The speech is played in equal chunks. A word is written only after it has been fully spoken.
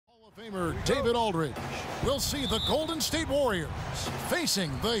Famer David Aldridge will see the Golden State Warriors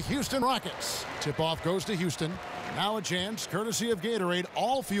facing the Houston Rockets. Tip-off goes to Houston. Now a chance, courtesy of Gatorade,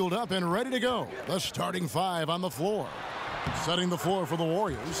 all fueled up and ready to go. The starting five on the floor. Setting the floor for the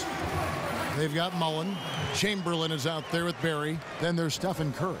Warriors. They've got Mullen. Chamberlain is out there with Barry. Then there's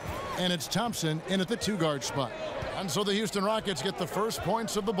Stephen Curry. And it's Thompson in at the two-guard spot. And so the Houston Rockets get the first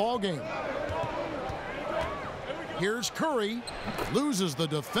points of the ball game. Here's Curry, loses the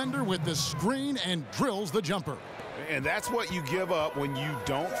defender with the screen and drills the jumper. And that's what you give up when you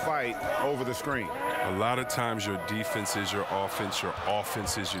don't fight over the screen. A lot of times your defense is your offense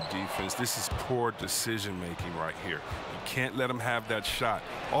is your defense. This is poor decision-making right here. You can't let them have that shot.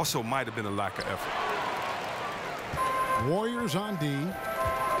 Also might have been a lack of effort. Warriors on D.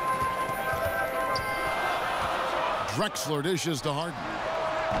 Drexler dishes to Harden.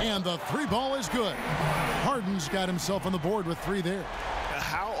 And the three ball is good. Harden's got himself on the board with three there.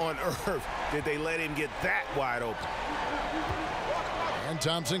 How on earth did they let him get that wide open? And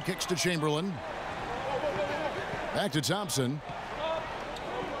Thompson kicks to Chamberlain. Back to Thompson.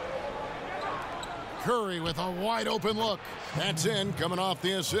 Curry with a wide open look. That's in, coming off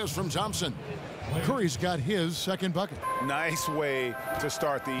the assist from Thompson. Curry's got his second bucket. Nice way to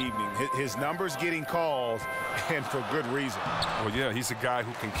start the evening. His numbers getting called, and for good reason. Well, yeah, he's a guy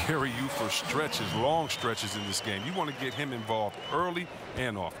who can carry you for stretches, long stretches in this game. You want to get him involved early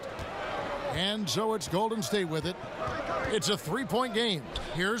and often. And so it's Golden State with it. It's a three-point game.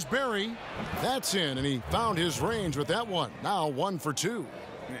 Here's Barry. That's in, and he found his range with that one. Now 1 for 2.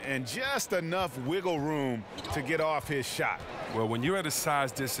 And just enough wiggle room to get off his shot. Well, when you're at a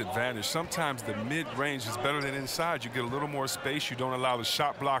size disadvantage, sometimes the mid-range is better than inside. You get a little more space. You don't allow the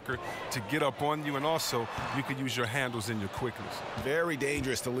shot blocker to get up on you, and also you can use your handles and your quickness. Very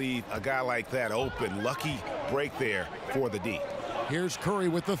dangerous to leave a guy like that open. Lucky break there for the D. Here's Curry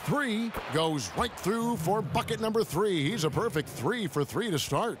with the three. Goes right through for bucket number 3. He's a perfect 3 for 3 to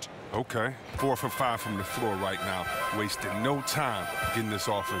start. Okay, 4 for 5 from the floor right now. Wasting no time getting this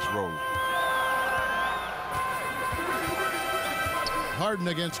offense rolling. Harden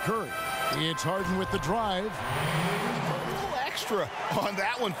against Curry. It's Harden with the drive. A little extra on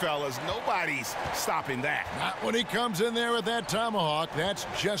that one, fellas. Nobody's stopping that. Not when he comes in there with that tomahawk. That's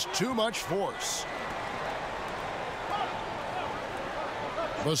just too much force.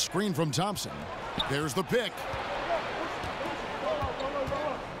 The screen from Thompson. There's the pick.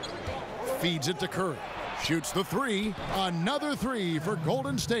 Feeds it to Curry. Shoots the three. Another 3 for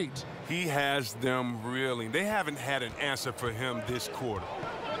Golden State. He has them reeling. They haven't had an answer for him this quarter.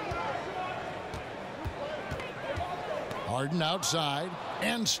 Harden outside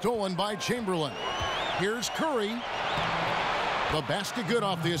and stolen by Chamberlain. Here's Curry. The basket good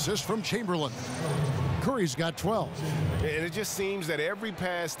off the assist from Chamberlain. Curry's got 12. And it just seems that every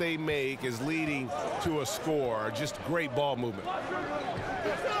pass they make is leading to a score. Just great ball movement.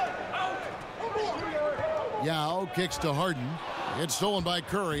 Yao kicks to Harden. It's stolen by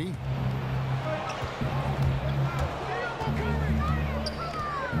Curry.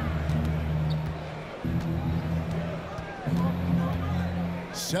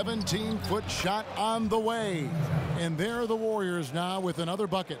 "17-foot shot on the way." And there are the Warriors now with another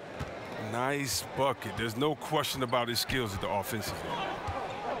bucket. Nice bucket. There's no question about his skills at the offensive end.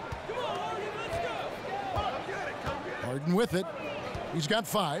 Harden with it. He's got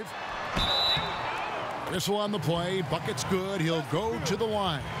 5. Whistle on the play. Bucket's good. He'll go to the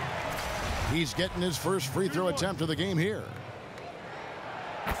line. He's getting his first free throw attempt of the game here.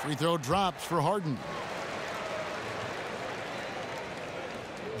 Free throw drops for Harden.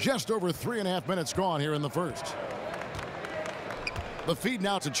 Just over 3.5 minutes gone here in the first. The feed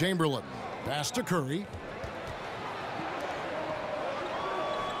now to Chamberlain. Pass to Curry.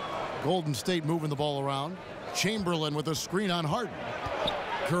 Golden State moving the ball around. Chamberlain with a screen on Harden.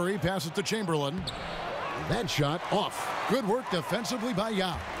 Curry passes to Chamberlain. That shot off. Good work defensively by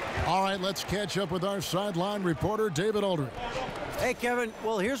Yao. All right, let's catch up with our sideline reporter, David Aldridge. Hey, Kevin.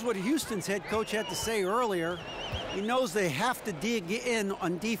 Well, here's what Houston's head coach had to say earlier. He knows they have to dig in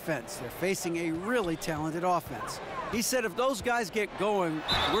on defense. They're facing a really talented offense. He said if those guys get going,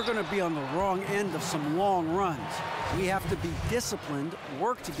 we're going to be on the wrong end of some long runs. We have to be disciplined,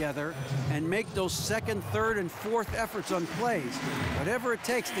 work together, and make those second, third, and fourth efforts on plays, whatever it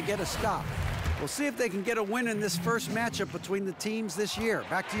takes to get a stop. We'll see if they can get a win in this first matchup between the teams this year.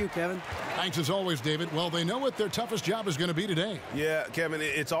 Back to you, Kevin. Thanks as always, David. Well, they know what their toughest job is going to be today. Yeah, Kevin,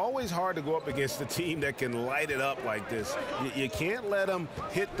 it's always hard to go up against a team that can light it up like this. You can't let them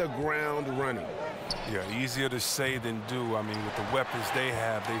hit the ground running. Yeah, easier to say than do. I mean, with the weapons they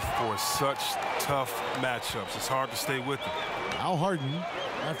have, they force such tough matchups. It's hard to stay with them. Now Harden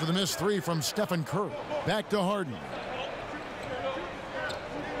After the missed three from Stephen Curry. Back to Harden.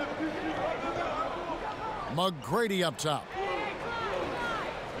 McGrady up top.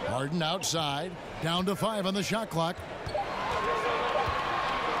 Harden outside. Down to 5 on the shot clock.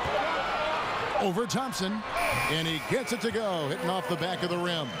 Over Thompson. And he gets it to go. Hitting off the back of the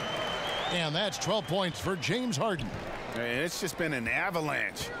rim. And that's 12 points for James Harden. And it's just been an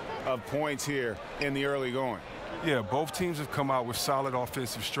avalanche of points here in the early going. Yeah, both teams have come out with solid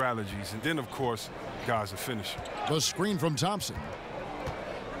offensive strategies. And then, of course, guys are finishing. The screen from Thompson.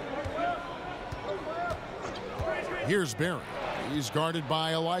 Here's Barry. He's guarded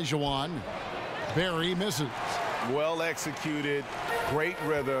by Olajuwon. Barry misses. Well executed, great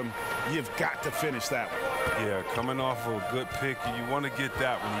rhythm. You've got to finish that one. Yeah, coming off of a good pick, you want to get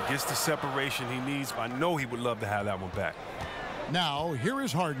that when he gets the separation he needs. I know he would love to have that one back. Now, here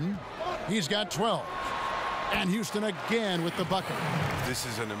is Harden. He's got 12. And Houston again with the bucket. This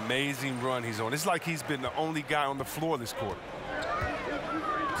is an amazing run he's on. It's like he's been the only guy on the floor this quarter.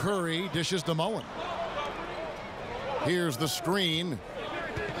 Curry dishes to Mullen. Here's the screen.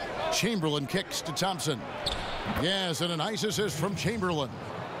 Chamberlain kicks to Thompson. Yes, and a nice assist from Chamberlain.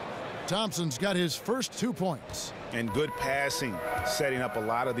 Thompson's got his first 2 points. And good passing, setting up a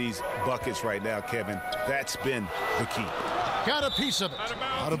lot of these buckets right now, Kevin. That's been the key. Got a piece of it.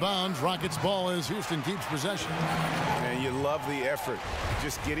 Out of bounds. Rockets ball as Houston keeps possession. And you love the effort.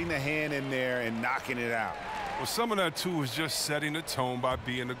 Just getting the hand in there and knocking it out. Well, some of that, too, is just setting the tone by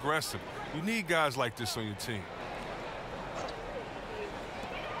being aggressive. You need guys like this on your team.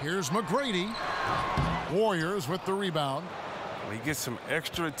 Here's McGrady. Warriors with the rebound. Well, he gets some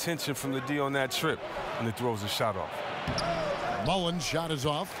extra attention from the D on that trip, and he throws the shot off. Mullen's shot is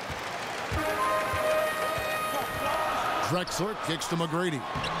off. Drexler kicks to McGrady.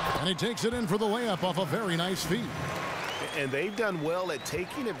 And he takes it in for the layup off a very nice feed. And they've done well at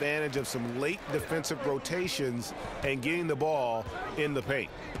taking advantage of some late defensive rotations and getting the ball in the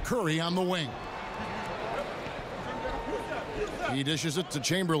paint. Curry on the wing. He dishes it to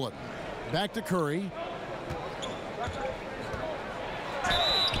Chamberlain. Back to Curry.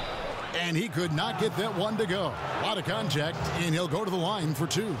 And he could not get that one to go. A lot of contact, and he'll go to the line for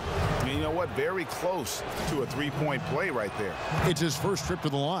 2. And you know what? Very close to a three-point play right there. It's his first trip to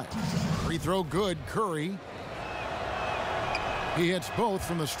the line. Free throw good. Curry. He hits both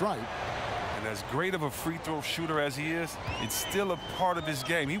from the stripe. And as great of a free throw shooter as he is, it's still a part of his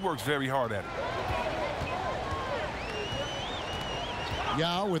game. He works very hard at it.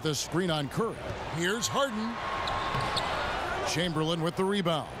 Yao with a screen on Curry. Here's Harden. Chamberlain with the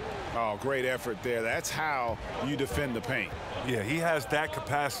rebound. Oh, great effort there. That's how you defend the paint. Yeah, he has that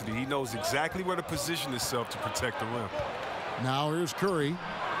capacity. He knows exactly where to position himself to protect the rim. Now here's Curry.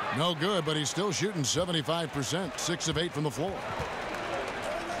 No good, but he's still shooting 75%. 6 of 8 from the floor.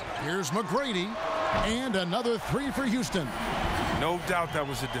 Here's McGrady. And another 3 for Houston. No doubt that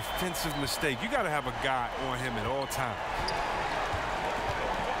was a defensive mistake. You got to have a guy on him at all times.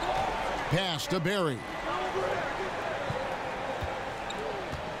 Pass to Barry.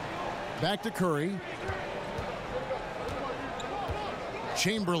 Back to Curry.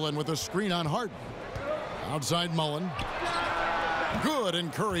 Chamberlain with a screen on Harden. Outside Mullen. Good,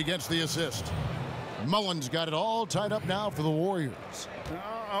 and Curry gets the assist. Mullen's got it all tied up now for the Warriors.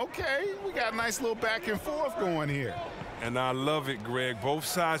 Okay, we got a nice little back and forth going here. And I love it, Greg. Both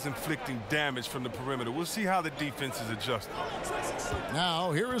sides inflicting damage from the perimeter. We'll see how the defense is adjusted.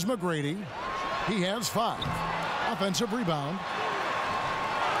 Now, here is McGrady. He has 5. Offensive rebound.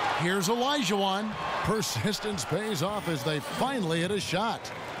 Here's Olajuwon. Persistence pays off as they finally hit a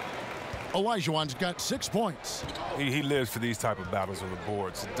shot. Olajuwon's got 6 points. He lives for these type of battles on the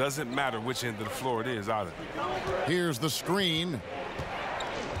boards. It doesn't matter which end of the floor it is either. Here's the screen.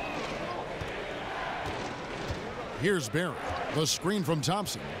 Here's Barry. The screen from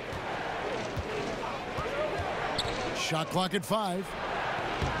Thompson. Shot clock at 5.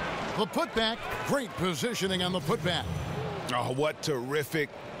 The putback. Great positioning on the putback. Oh, what terrific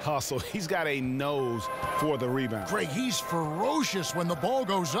hustle. He's got a nose for the rebound. Greg, he's ferocious when the ball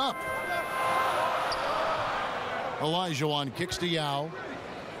goes up. Olajuwon kicks to Yao.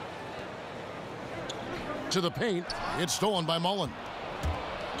 To the paint. It's stolen by Mullen.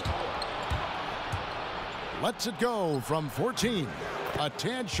 Lets it go from 14. A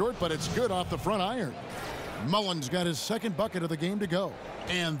tad short, but it's good off the front iron. Mullen's got his second bucket of the game to go.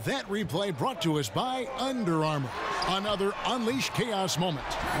 And that replay brought to us by Under Armour. Another Unleash Chaos moment.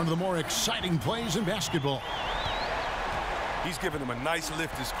 One of the more exciting plays in basketball. He's giving them a nice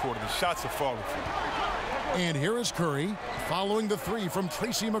lift this quarter. The shots are falling for him. And here is Curry following the 3 from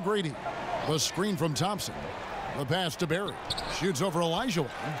Tracy McGrady. The screen from Thompson. The pass to Barry. Shoots over Elijah.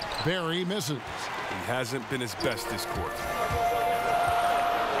 Barry misses. He hasn't been his best this quarter.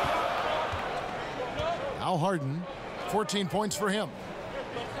 Al Harden, 14 points for him.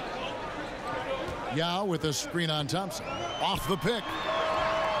 Yao with a screen on Thompson. Off the pick.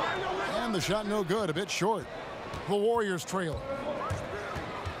 And the shot no good, a bit short. The Warriors trail.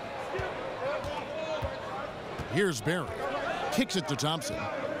 Here's Barry. Kicks it to Thompson.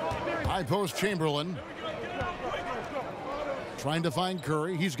 High post Chamberlain. Trying to find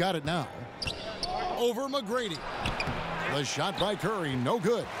Curry. He's got it now. Over McGrady. The shot by Curry, no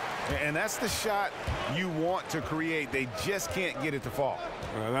good. And that's the shot you want to create. They just can't get it to fall.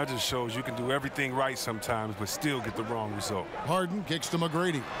 Well, that just shows you can do everything right sometimes, but still get the wrong result. Harden kicks to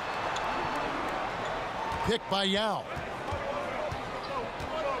McGrady. Picked by Yao.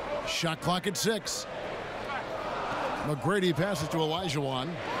 Shot clock at 6. McGrady passes to Olajuwon.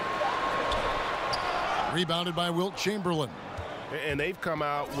 Rebounded by Wilt Chamberlain. And they've come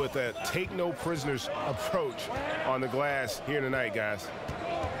out with a take-no-prisoners approach on the glass here tonight, guys.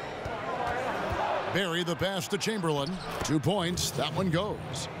 Barry the pass to Chamberlain. 2 points. That one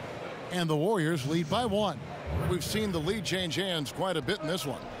goes. And the Warriors lead by 1. We've seen the lead change hands quite a bit in this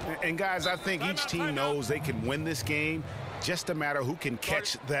one. And guys, I think each team knows they can win this game. Just a matter who can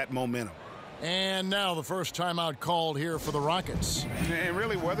catch that momentum. And now the first timeout called here for the Rockets. And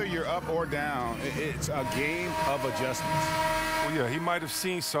really, whether you're up or down, it's a game of adjustments. Well, yeah, he might have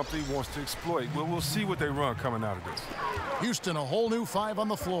seen something he wants to exploit. Well, we'll see what they run coming out of this. Houston, a whole new 5 on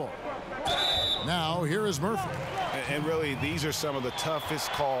the floor. Now, here is Murphy. And really, these are some of the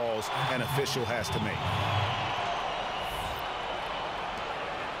toughest calls an official has to make.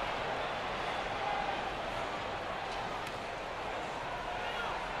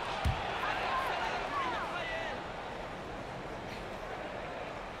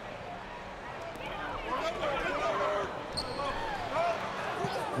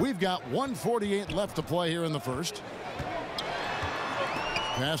 We've got 1:48 left to play here in the first.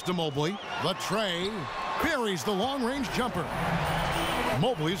 Pass to Mobley. The tray. Buries the long-range jumper.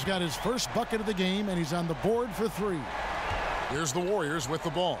 Mobley's got his first bucket of the game, and he's on the board for 3. Here's the Warriors with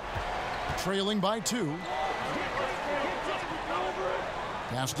the ball. Trailing by 2.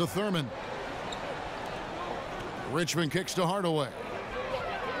 Pass to Thurman. Richmond kicks to Hardaway.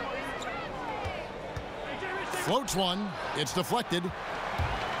 Floats one. It's deflected.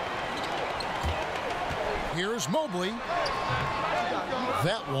 Here's Mobley.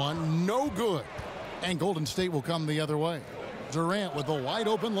 That one, no good. And Golden State will come the other way. Durant with a wide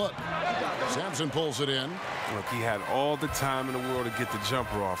open look. Sampson pulls it in. Look, he had all the time in the world to get the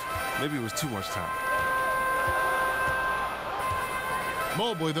jumper off. Maybe it was too much time.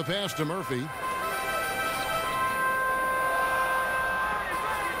 Mobley the pass to Murphy.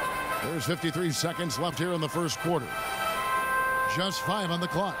 There's 53 seconds left here in the first quarter. Just 5 on the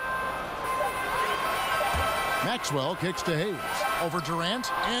clock. Maxwell kicks to Hayes. Over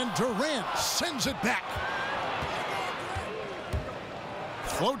Durant, and Durant sends it back.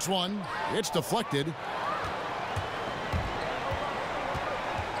 Floats one. It's deflected.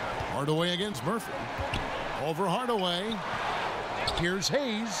 Hardaway against Murphy. Over Hardaway. Here's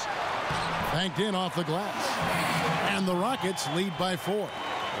Hayes. Banked in off the glass. And the Rockets lead by 4.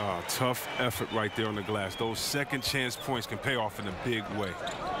 Oh, tough effort right there on the glass. Those second chance points can pay off in a big way.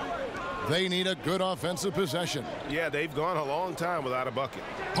 They need a good offensive possession. Yeah, they've gone a long time without a bucket.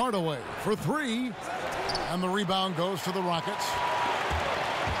 Hardaway for 3. And the rebound goes to the Rockets.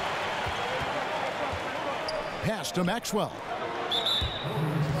 Pass to Maxwell.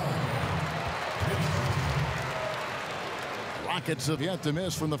 Rockets have yet to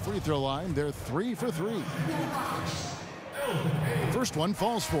miss from the free throw line. They're 3 for 3. First one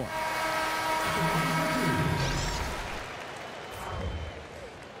falls for.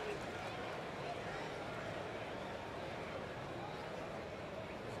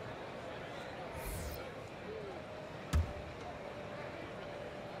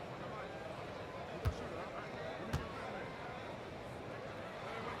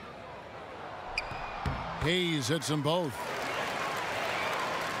 Hayes hits them both.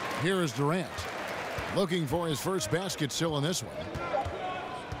 Here is Durant. Looking for his first basket still in this one.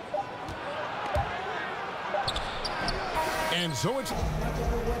 And so it's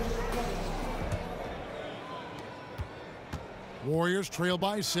Warriors trail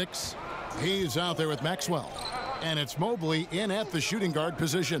by 6. Hayes out there with Maxwell. And it's Mobley in at the shooting guard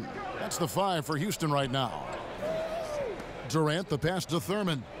position. That's the 5 for Houston right now. Durant the pass to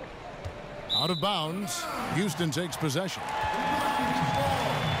Thurman. Out of bounds. Houston takes possession.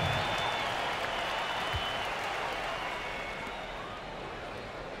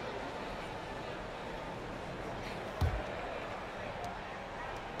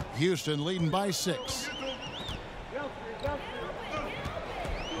 Houston leading by 6.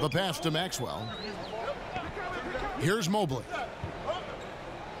 The pass to Maxwell. Here's Mobley.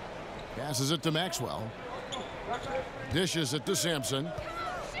 Passes it to Maxwell. Dishes it to Sampson.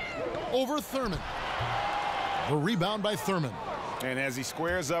 Over Thurman. The rebound by Thurman. And as he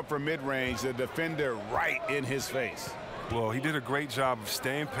squares up for mid-range, the defender right in his face. Well, he did a great job of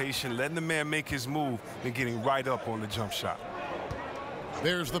staying patient, letting the man make his move, and getting right up on the jump shot.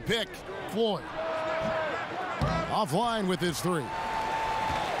 There's the pick. Floyd. Offline with his 3.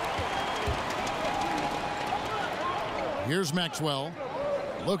 Here's Maxwell.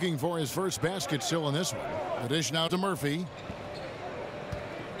 Looking for his first basket still in this one. The dish now to Murphy.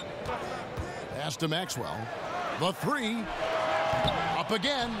 Pass to Maxwell. The 3. Up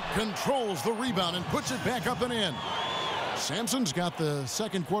again. Controls the rebound and puts it back up and in. Sampson's got the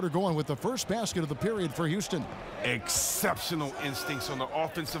second quarter going with the first basket of the period for Houston. Exceptional instincts on the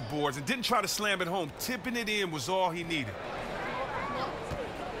offensive boards and didn't try to slam it home. Tipping it in was all he needed.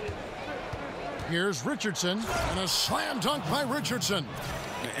 Here's Richardson, and a slam dunk by Richardson.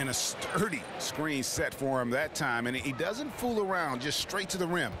 And a sturdy screen set for him that time, and he doesn't fool around, just straight to the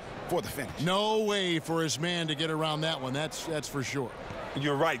rim for the finish. No way for his man to get around that one, that's for sure.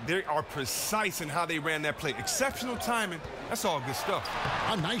 You're right. They are precise in how they ran that play. Exceptional timing. That's all good stuff.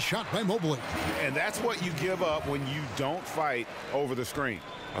 A nice shot by Mobley. And that's what you give up when you don't fight over the screen.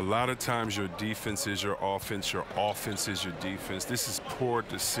 A lot of times your defense is your offense is your defense. This is poor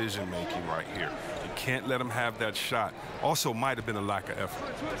decision-making right here. You can't let them have that shot. Also might have been a lack of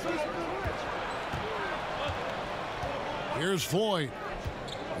effort. Here's Floyd.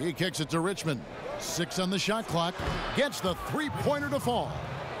 He kicks it to Richmond. 6 on the shot clock. Gets the three-pointer to fall.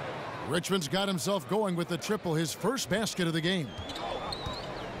 Richmond's got himself going with the triple, his first basket of the game.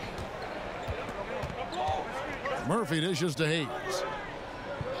 Murphy dishes to Hayes.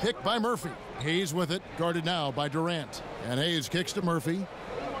 Picked by Murphy. Hayes with it, guarded now by Durant. And Hayes kicks to Murphy.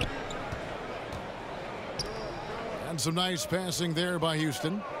 And some nice passing there by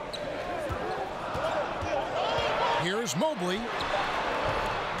Houston. Here's Mobley.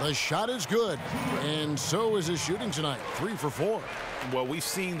 The shot is good, and so is his shooting tonight. 3 for 4. Well, we've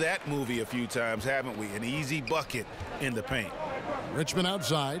seen that movie a few times, haven't we? An easy bucket in the paint. Richmond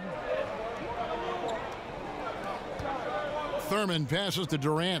outside. Thurman passes to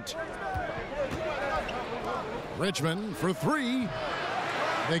Durant. Richmond for 3.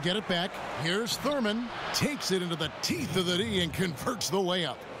 They get it back. Here's Thurman. Takes it into the teeth of the D and converts the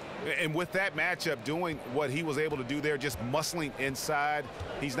layup. And with that matchup, doing what he was able to do there, just muscling inside,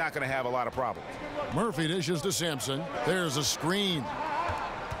 he's not going to have a lot of problems. Murphy dishes to Sampson. There's a screen.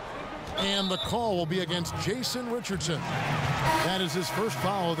 And the call will be against Jason Richardson. That is his first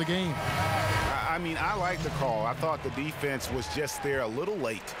foul of the game. I mean, I like the call. I thought the defense was just there a little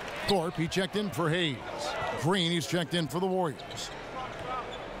late. Thorpe, he checked in for Hayes. Green, he's checked in for the Warriors.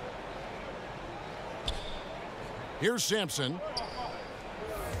 Here's Sampson.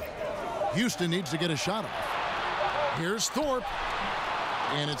 Houston needs to get a shot off. Here's Thorpe.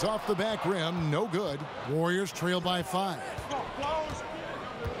 And it's off the back rim. No good. Warriors trail by 5.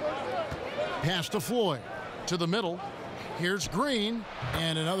 Pass to Floyd. To the middle. Here's Green.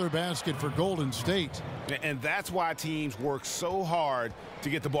 And another basket for Golden State. And that's why teams work so hard to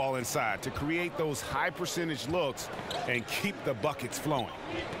get the ball inside, to create those high percentage looks and keep the buckets flowing.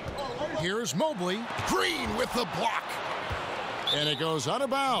 Here's Mobley. Green with the block. And it goes out of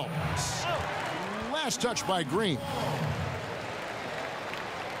bounds. Last touch by Green.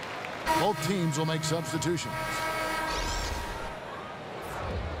 Both teams will make substitutions.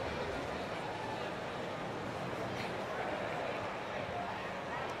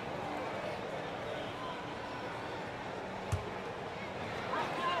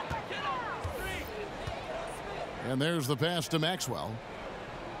 And there's the pass to Maxwell.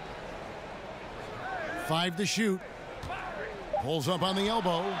 5 to shoot. Pulls up on the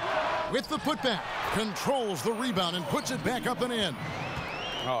elbow with the putback. Controls the rebound and puts it back up and in.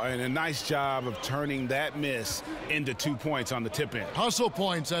 Oh, and a nice job of turning that miss into 2 points on the tip in. Hustle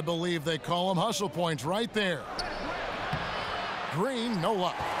points, I believe they call them. Hustle points right there. Green, no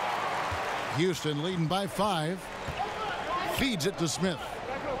luck. Houston leading by 5. Feeds it to Smith.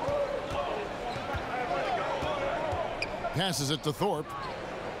 Passes it to Thorpe.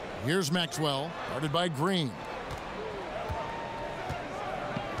 Here's Maxwell, guarded by Green.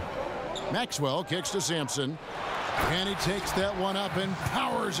 Maxwell kicks to Sampson. And he takes that one up and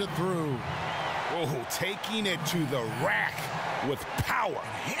powers it through. Oh, taking it to the rack with power.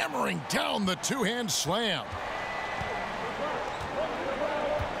 Hammering down the two-hand slam.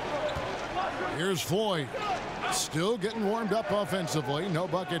 Here's Floyd. Still getting warmed up offensively. No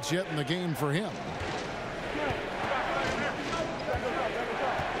buckets yet in the game for him.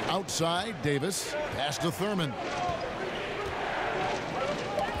 Outside, Davis. Pass to Thurman.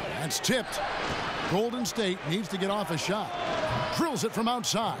 That's tipped. Golden State needs to get off a shot. Drills it from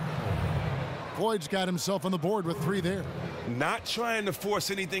outside. Floyd's got himself on the board with 3 there. Not trying to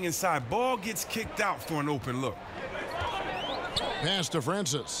force anything inside. Ball gets kicked out for an open look. Pass to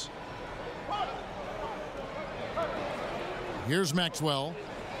Francis. Here's Maxwell.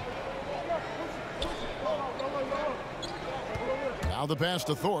 Now the pass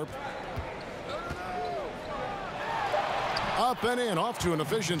to Thorpe. Up and in, off to an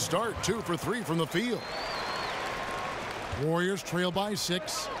efficient start. 2 for 3 from the field. Warriors trail by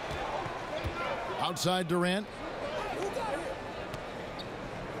 6. Outside Durant.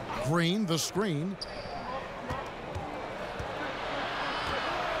 Green, the screen.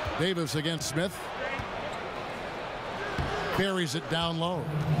 Davis against Smith. Buries it down low.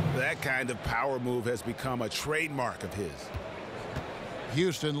 That kind of power move has become a trademark of his.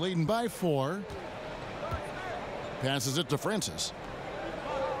 Houston leading by 4. Passes it to Francis.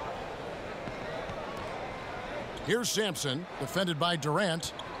 Here's Sampson, defended by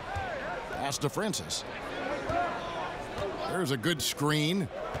Durant. Pass to Francis. There's a good screen.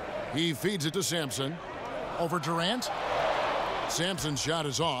 He feeds it to Sampson. Over Durant. Sampson's shot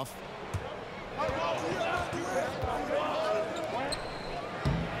is off.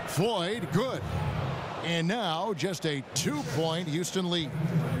 Floyd, good. And now just a 2-point Houston lead.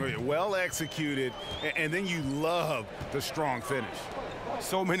 Well executed, and then you love the strong finish.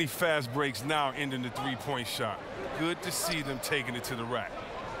 So many fast breaks now ending the three-point shot. Good to see them taking it to the rack.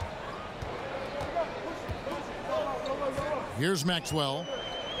 Here's Maxwell.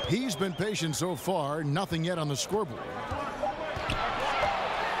 He's been patient so far, nothing yet on the scoreboard.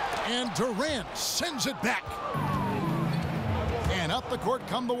 And Durant sends it back. And up the court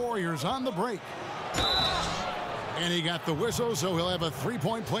come the Warriors on the break. And he got the whistle, so he'll have a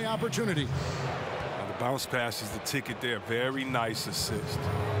 3-point play opportunity. Now the bounce pass is the ticket there. Very nice assist.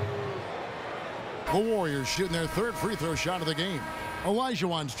 The Warriors shooting their 3rd free throw shot of the game.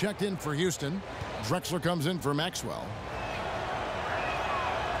 Olajuwon's checked in for Houston. Drexler comes in for Maxwell.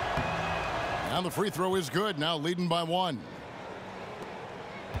 Now the free throw is good, now leading by 1.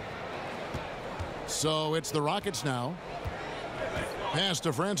 So it's the Rockets now. Pass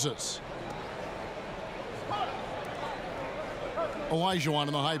to Francis. Olajuwon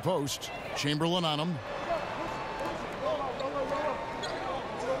in the high post. Chamberlain on him.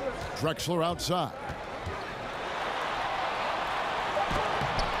 Drexler outside.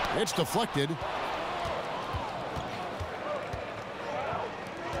 It's deflected.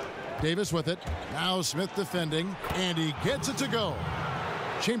 Davis with it. Now Smith defending, and he gets it to go.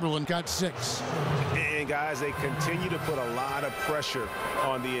 Chamberlain got 6. And guys, they continue to put a lot of pressure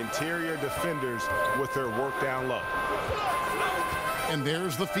on the interior defenders with their work down low. And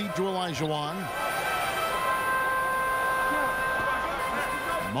there's the feed to Olajuwon.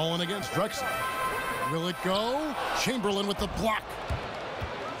 Mullen against Drexler. Will it go? Chamberlain with the block.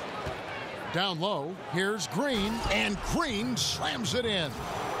 Down low, here's Green, and Green slams it in.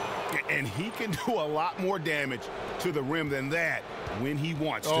 And he can do a lot more damage to the rim than that when he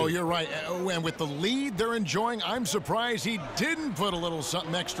wants to. Oh, you're right. And with the lead they're enjoying, I'm surprised he didn't put a little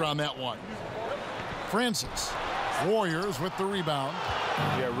something extra on that one. Francis. Warriors with the rebound.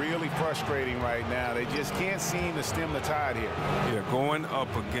 Yeah, really frustrating right now. They just can't seem to stem the tide here. Yeah, going up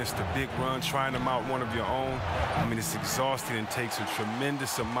against a big run, trying to mount one of your own. I mean, it's exhausting and takes a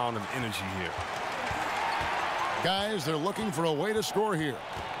tremendous amount of energy here. Guys, they're looking for a way to score here.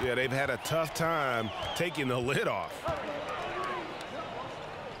 Yeah, they've had a tough time taking the lid off.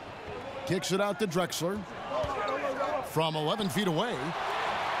 Kicks it out to Drexler. From 11 feet away.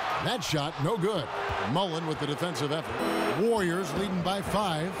 That shot, no good. Mullen with the defensive effort. Warriors leading by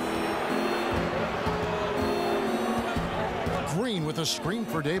 5. Green with a screen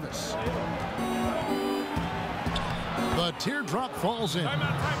for Davis. The teardrop falls in.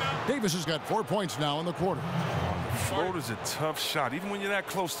 Davis has got 4 points now in the quarter. Floater's a tough shot, even when you're that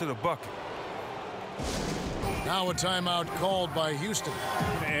close to the bucket. Now a timeout called by Houston.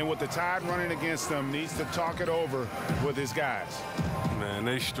 And with the tide running against them, needs to talk it over with his guys. Man,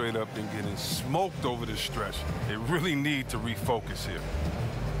 they straight up been getting smoked over this stretch. They really need to refocus here.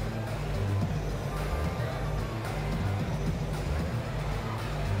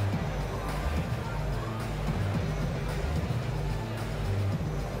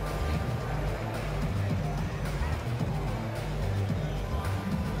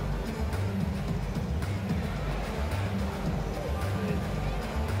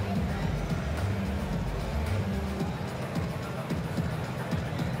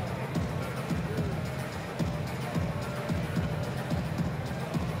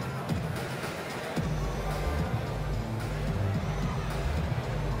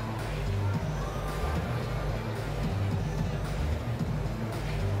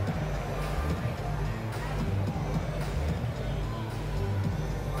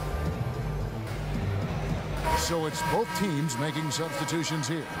 so it's both teams making substitutions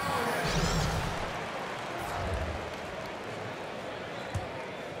here.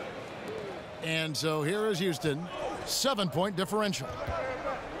 And so here is Houston. 7-point differential.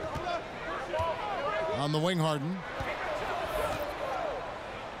 On the wing, Harden.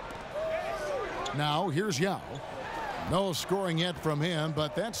 Now here's Yao. No scoring yet from him,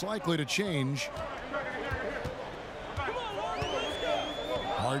 but that's likely to change.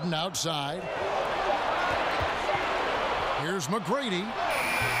 Harden outside. Here's McGrady.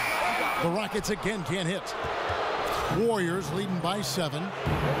 The Rockets again can't hit. Warriors leading by 7.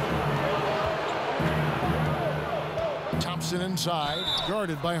 Thompson inside,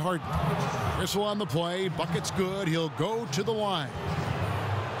 guarded by Harden. Whistle on the play, bucket's good, he'll go to the line.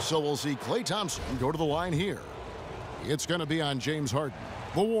 So we'll see Klay Thompson go to the line here. It's going to be on James Harden.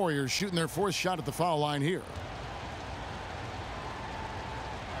 The Warriors shooting their 4th shot at the foul line here.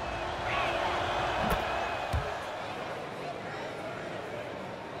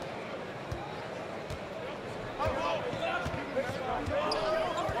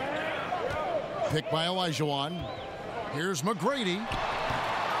 Picked by Olajuwon. Here's McGrady.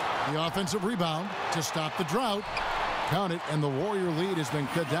 The offensive rebound to stop the drought. Count it, and the Warrior lead has been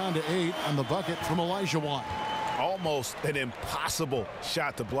cut down to 8 on the bucket from Olajuwon. Almost an impossible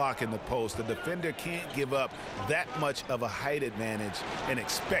shot to block in the post. The defender can't give up that much of a height advantage and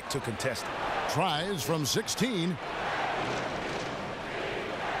expect to contest it. Tries from 16.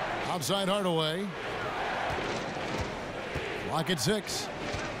 Outside Hardaway. Clock at 6.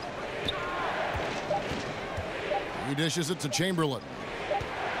 He dishes it to Chamberlain.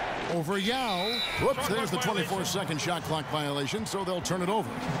 Over Yao. Whoops, there's the 24-second shot clock violation, so they'll turn it over.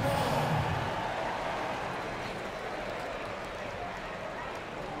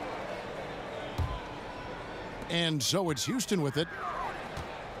 And so it's Houston with it.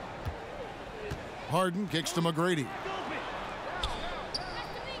 Harden kicks to McGrady.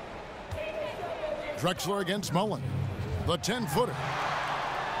 Drexler against Mullen. The 10-footer.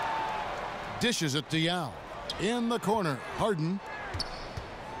 Dishes it to Yao. In the corner, Harden.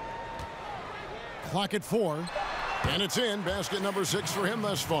 Clock at 4. And it's in. Basket number 6 for him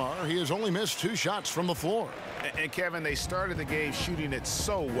thus far. He has only missed 2 shots from the floor. And Kevin, they started the game shooting it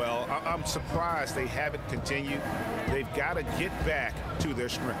so well. I'm surprised they haven't continued. They've got to get back to their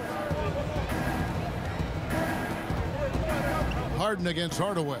strength. Harden against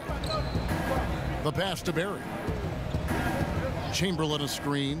Hardaway. The pass to Barry. Chamberlain a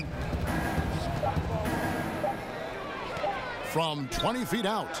screen. From 20 feet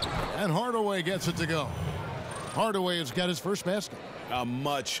out. And Hardaway gets it to go. Hardaway has got his first basket. A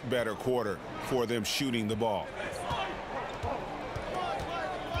much better quarter for them shooting the ball.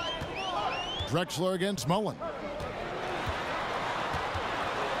 Drexler against Mullen.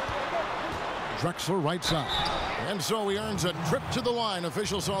 Drexler right side. And so he earns a trip to the line.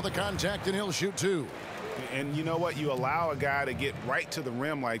 Official saw the contact and he'll shoot 2. And you know what? You allow a guy to get right to the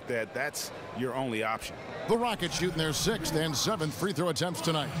rim like that. That's your only option. The Rockets shooting their 6th and 7th free throw attempts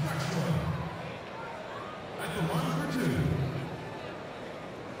tonight.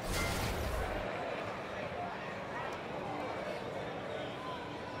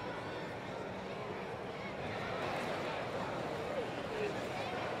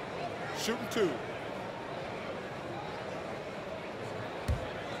 Shooting 2.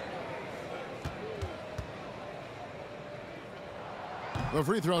 The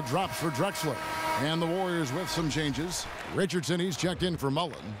free throw drops for Drexler. And the Warriors with some changes. Richardson, he's checked in for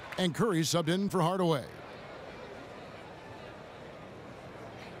Mullen. And Curry subbed in for Hardaway.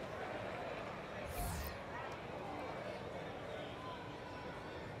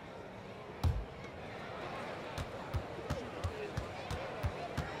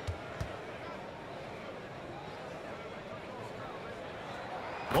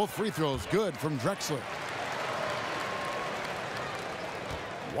 Both free throws good from Drexler.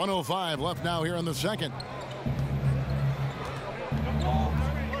 1:05 left now here in the second.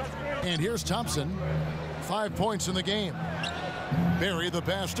 And here's Thompson. 5 points in the game. Barry the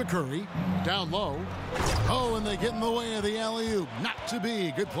pass to Curry. Down low. Oh, and they get in the way of the alley-oop. Not to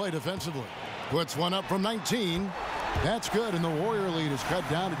be. Good play defensively. Puts one up from 19. That's good, and the Warrior lead is cut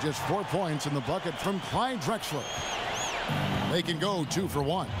down to just 4 points in the bucket from Clyde Drexler. They can go 2 for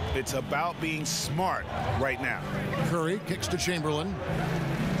 1. It's about being smart right now. Curry kicks to Chamberlain.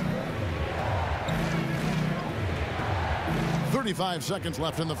 35 seconds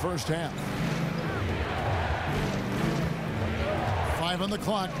left in the first half. 5 on the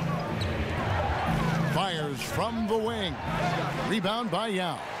clock. Fires from the wing. Rebound by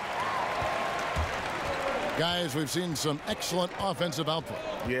Yao. Guys, we've seen some excellent offensive output.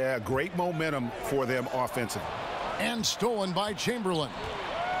 Yeah, great momentum for them offensively. And stolen by Chamberlain.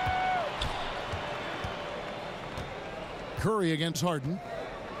 Curry against Harden.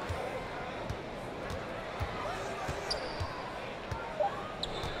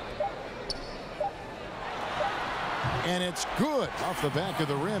 And it's good off the back of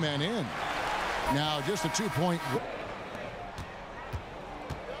the rim and in. Now just a 2-point.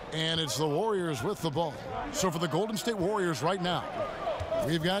 And it's the Warriors with the ball. So for the Golden State Warriors right now,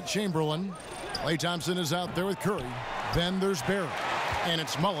 we've got Chamberlain. Klay Thompson is out there with Curry. Then there's Barrett. And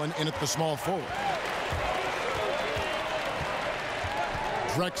it's Mullen in at the small forward.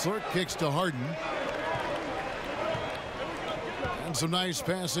 Drexler kicks to Harden. And some nice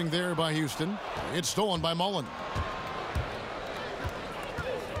passing there by Houston. It's stolen by Mullen.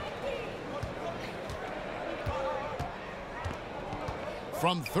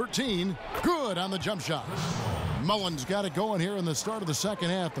 From 13, good on the jump shot. Mullen's got it going here in the start of the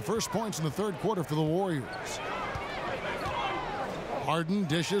second half. The first points in the third quarter for the Warriors. Harden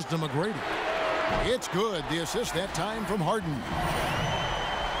dishes to McGrady. It's good. The assist that time from Harden.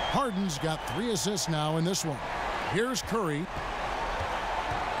 Harden's got 3 assists now in this one. Here's Curry.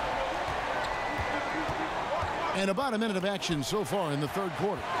 And about a minute of action so far in the third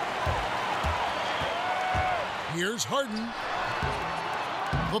quarter. Here's Harden.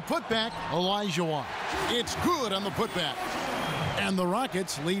 The putback, Olajuwon. It's good on the putback. And the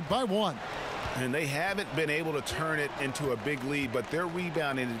Rockets lead by 1. And they haven't been able to turn it into a big lead, but their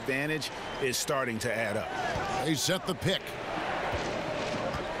rebounding advantage is starting to add up. They set the pick.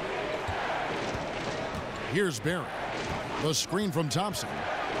 Here's Barrett. The screen from Thompson.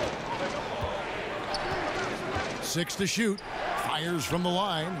 6 to shoot. Fires from the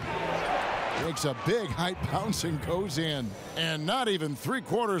line. Takes a big height bounce and goes in. And not even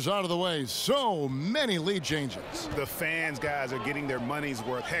 3/4 out of the way. So many lead changes. The fans, guys, are getting their money's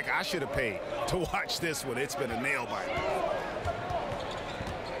worth. Heck, I should have paid to watch this one. It's been a nail biter.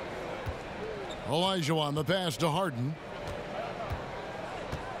 Olajuwon, the pass to Harden.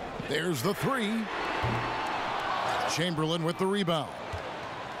 There's the 3. Chamberlain with the rebound.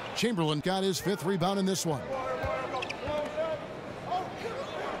 Chamberlain got his 5th rebound in this one.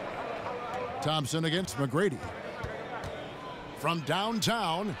 Thompson against McGrady. From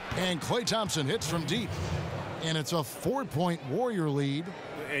downtown, and Klay Thompson hits from deep. And it's a 4-point Warrior lead.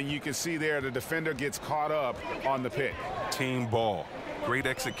 And you can see there the defender gets caught up on the pick. Team ball. Great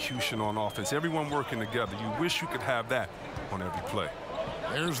execution on offense. Everyone working together. You wish you could have that on every play.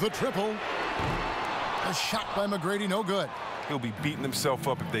 There's the triple. A shot by McGrady, no good. He'll be beating himself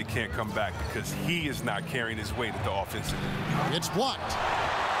up if they can't come back because he is not carrying his weight at the offensive end. It's blocked.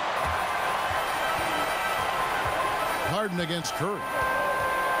 Harden against Curry.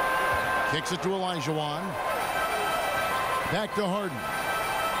 Kicks it to Olajuwon. Back to Harden.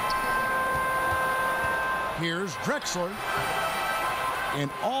 Here's Drexler.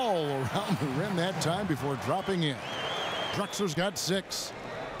 And all around the rim that time before dropping in. Drexler's got 6.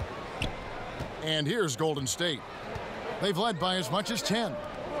 And here's Golden State. They've led by as much as 10.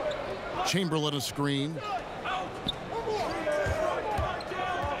 Chamberlain a screen.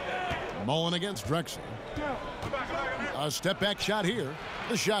 Mullen against Drexler. A step-back shot here.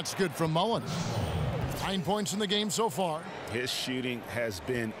 The shot's good from Mullen. 9 points in the game so far. His shooting has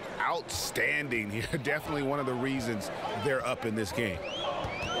been outstanding here. Definitely one of the reasons they're up in this game.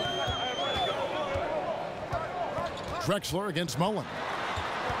 Drexler against Mullen.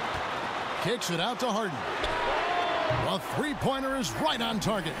 Kicks it out to Harden. A 3-pointer is right on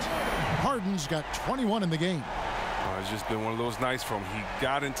target. Harden's got 21 in the game. It's just been one of those nights from he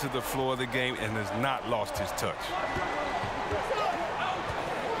got into the floor of the game and has not lost his touch.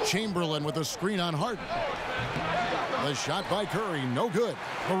 Chamberlain with a screen on Harden. The shot by Curry, no good.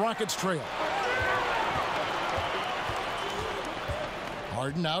 The Rockets trail.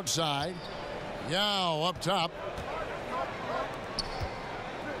 Harden outside. Yao up top.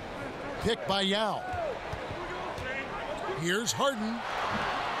 Pick by Yao. Here's Harden.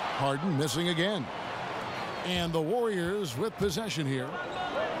 Harden missing again. And the Warriors with possession here.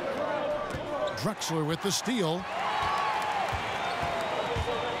 Drexler with the steal.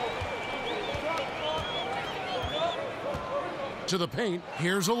 To the paint.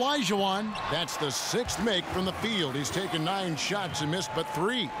 Here's Olajuwon. That's the 6th make from the field. He's taken 9 shots and missed but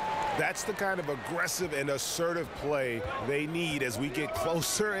 3. That's the kind of aggressive and assertive play they need as we get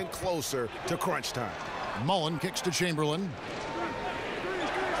closer and closer to crunch time. Mullen kicks to Chamberlain.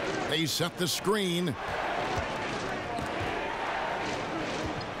 They set the screen.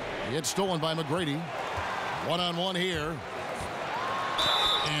 It's stolen by McGrady. One-on-one here.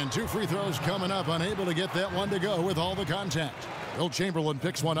 And 2 free throws coming up. Unable to get that one to go with all the contact. Will Chamberlain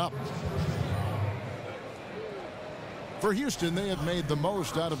picks one up. For Houston, they have made the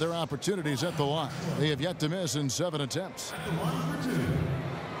most out of their opportunities at the line. They have yet to miss in 7 attempts.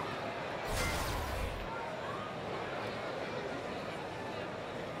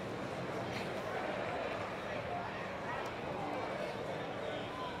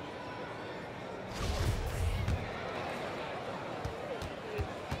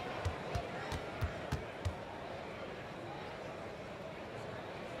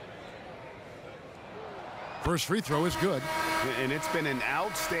 First free throw is good. And it's been an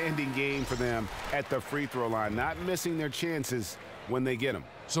outstanding game for them at the free throw line, not missing their chances when they get them.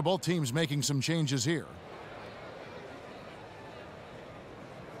 So both teams making some changes here.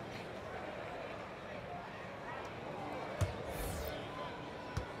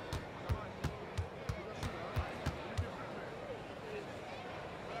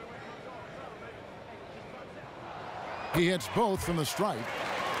 He hits both from the stripe.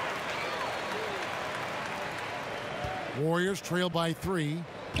 Warriors trail by 3.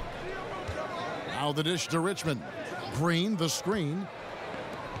 Now the dish to Richmond. Green, the screen.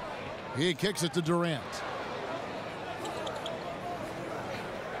 He kicks it to Durant.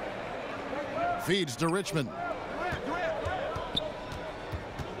 Feeds to Richmond.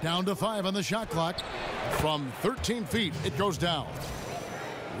 Down to 5 on the shot clock. From 13 feet, it goes down.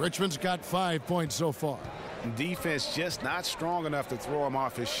 Richmond's got 5 points so far. Defense just not strong enough to throw him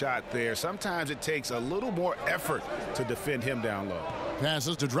off his shot there. Sometimes it takes a little more effort to defend him down low.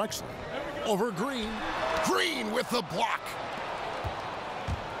 Passes to Drexler. Over Green. Green with the block.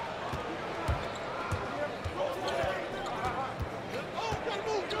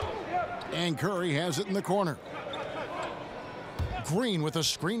 And Curry has it in the corner. Green with a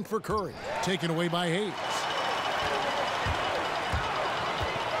screen for Curry. Taken away by Hayes.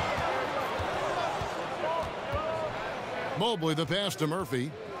 Mobley the pass to Murphy.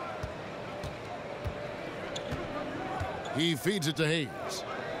 He feeds it to Hayes.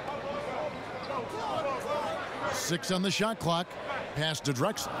 6 on the shot clock. Pass to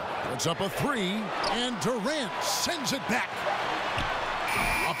Drexler. Puts up a 3. And Durant sends it back.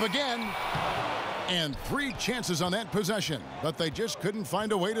 Up again. And 3 chances on that possession. But they just couldn't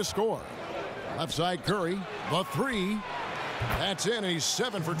find a way to score. Left side Curry. The 3. That's in. He's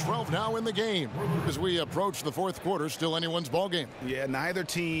 7 for 12 now in the game. As we approach the fourth quarter, still anyone's ball game. Yeah, neither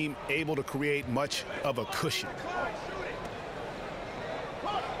team able to create much of a cushion.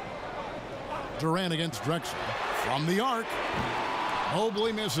 Durant against Drexler. From the arc.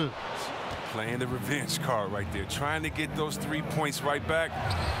 Mobley misses. Playing the revenge card right there. Trying to get those 3 points right back.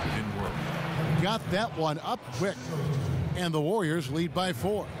 Didn't work. Got that one up quick. And the Warriors lead by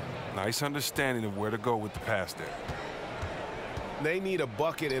 4. Nice understanding of where to go with the pass there. They need a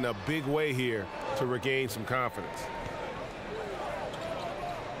bucket in a big way here to regain some confidence.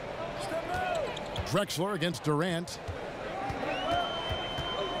 Drexler against Durant.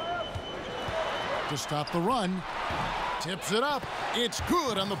 To stop the run. Tips it up. It's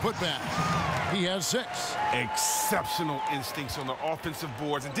good on the putback. He has 6. Exceptional instincts on the offensive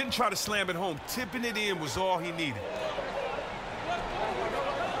boards and didn't try to slam it home. Tipping it in was all he needed.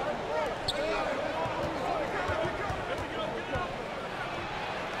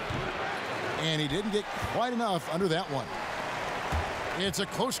 And he didn't get quite enough under that one. It's a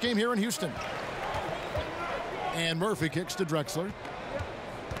close game here in Houston. And Murphy kicks to Drexler.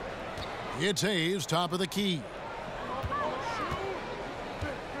 It's Hayes, top of the key.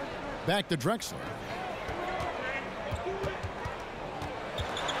 Back to Drexler.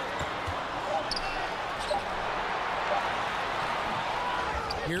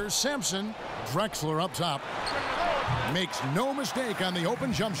 Here's Sampson. Drexler up top. Makes no mistake on the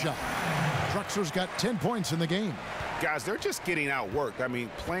open jump shot. Drexler's got 10 points in the game. Guys, they're just getting outworked. I mean,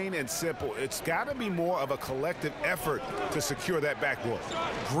 plain and simple. It's got to be more of a collective effort to secure that backboard.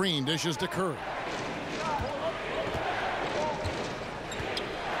 Green dishes to Curry.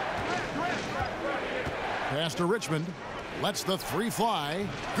 Pass to Richmond. Lets the 3 fly.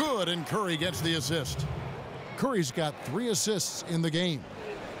 Good, and Curry gets the assist. Curry's got 3 assists in the game.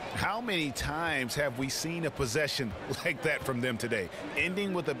 How many times have we seen a possession like that from them today?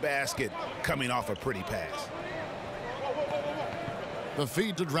 Ending with a basket, coming off a pretty pass. The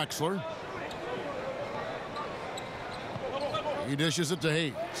feed to Drexler. He dishes it to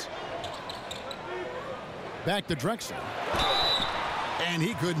Hayes. Back to Drexler. And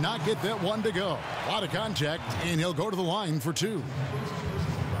he could not get that one to go. A lot of contact, and he'll go to the line for 2.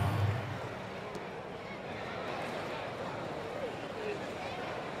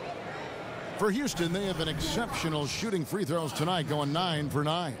 For Houston, they have been exceptional shooting free throws tonight, going 9 for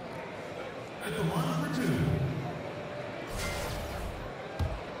 9. At the line for 2.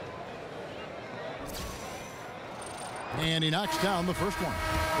 And he knocks down the first one.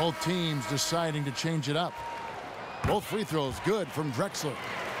 Both teams deciding to change it up. Both free throws good from Drexler.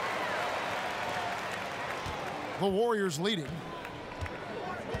 The Warriors leading.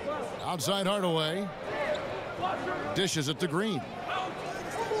 Outside Hardaway. Dishes it to Green.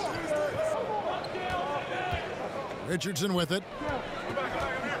 Richardson with it.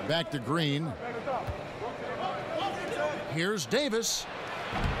 Back to Green. Here's Davis.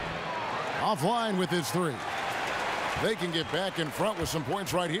 Offline with his three. They can get back in front with some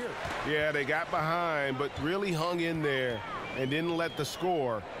points right here. Yeah, they got behind, but really hung in there and didn't let the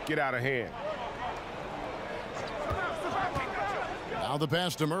score get out of hand. Now the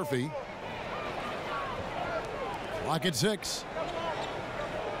pass to Murphy. Clock at 6.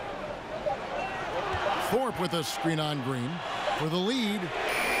 Thorpe with a screen on Green for the lead.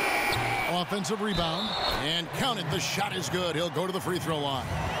 Offensive rebound. And count it. The shot is good. He'll go to the free throw line.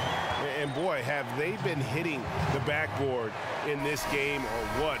 And boy, have they been hitting the backboard in this game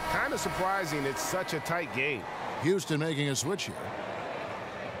or what? Kind of surprising it's such a tight game. Houston making a switch here.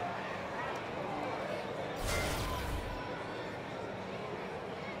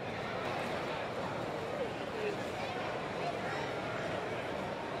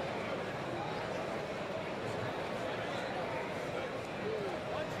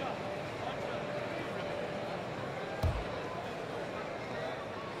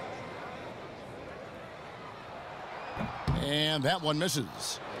 And that one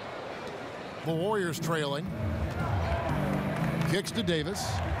misses. The Warriors trailing. Kicks to Davis.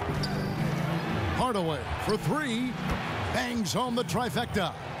 Hardaway for three. Bangs home the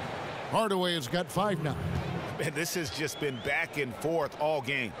trifecta. Hardaway has got 5 now. Man, this has just been back and forth all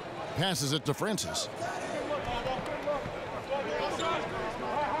game. Passes it to Francis.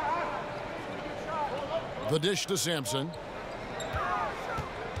 The dish to Sampson.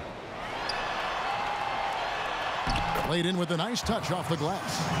 Laid in with a nice touch off the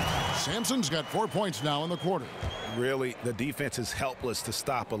glass. Sampson's got 4 points now in the quarter. Really, the defense is helpless to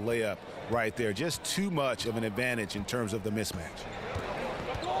stop a layup right there. Just too much of an advantage in terms of the mismatch.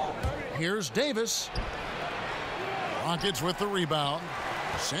 Here's Davis. Rockets with the rebound.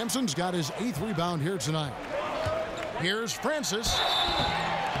 Sampson's got his 8th rebound here tonight. Here's Francis.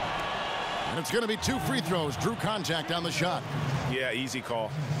 And it's going to be 2 free throws. Drew contact on the shot. Yeah, easy call.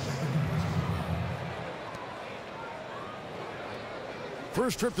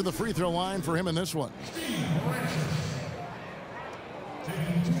 First trip to the free throw line for him in this one.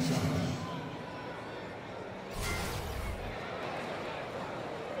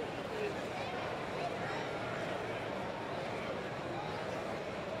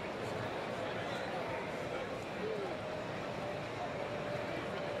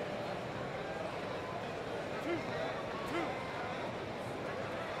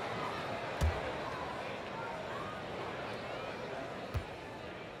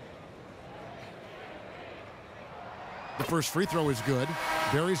 The first free throw is good.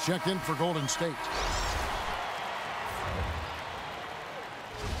 Barry's checked in for Golden State.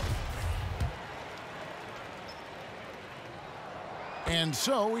 And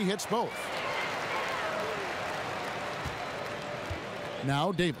so he hits both.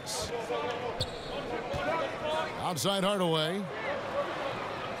 Now Davis. Outside Hardaway.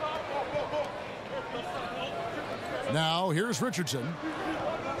 Now here's Richardson.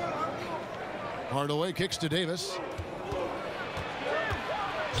 Hardaway kicks to Davis.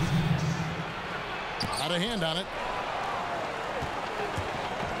 Got a hand on it.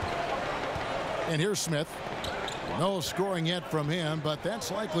 And here's Smith. No scoring yet from him, but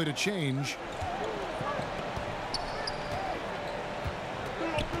that's likely to change.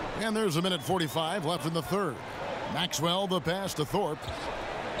 And there's a minute 45 left in the third. Maxwell the pass to Thorpe.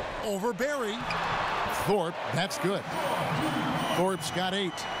 Over Barry. Thorpe, that's good. Thorpe's got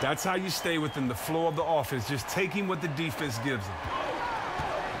 8. That's how you stay within the flow of the offense, just taking what the defense gives them.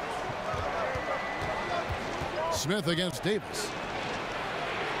 Smith against Davis.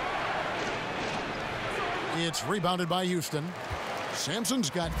 It's rebounded by Houston.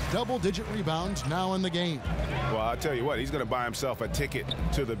 Sampson's got double-digit rebounds now in the game. Well, I'll tell you what, he's going to buy himself a ticket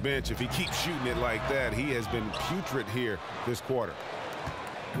to the bench if he keeps shooting it like that. He has been putrid here this quarter.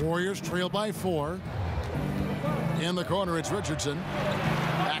 Warriors trail by 4. In the corner, it's Richardson.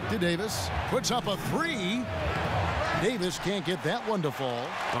 Back to Davis. Puts up a 3. Davis can't get that one to fall.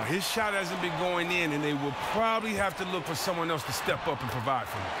 His shot hasn't been going in, and they will probably have to look for someone else to step up and provide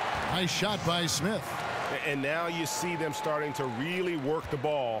for him. Nice shot by Smith. And now you see them starting to really work the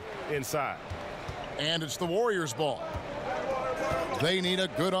ball inside. And it's the Warriors' ball. They need a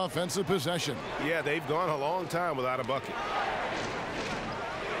good offensive possession. Yeah, they've gone a long time without a bucket.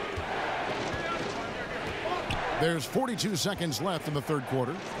 There's 42 seconds left in the third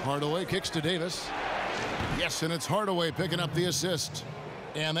quarter. Hardaway kicks to Davis. Yes, and it's Hardaway picking up the assist.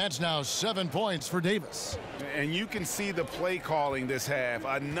 And that's now 7 points for Davis. And you can see the play calling this half.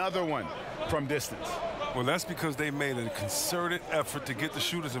 Another one from distance. Well, that's because they made a concerted effort to get the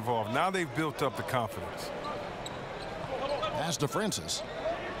shooters involved. Now they've built up the confidence. Pass to Francis.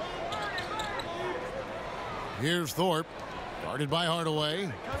 Here's Thorpe. Guarded by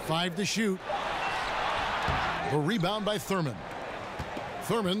Hardaway. 5 to shoot. The rebound by Thurman.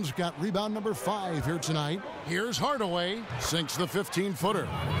 Thurman's got rebound number 5 here tonight. Here's Hardaway. Sinks the 15-footer.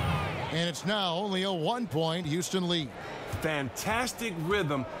 And it's now only a 1-point Houston lead. Fantastic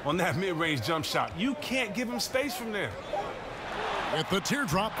rhythm on that mid-range jump shot. You can't give him space from there. With the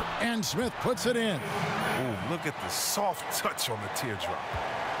teardrop, and Smith puts it in. Oh, look at the soft touch on the teardrop.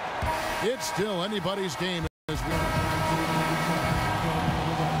 It's still anybody's game.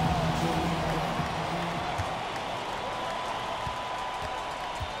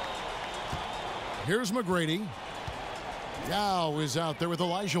 Here's McGrady. Yao is out there with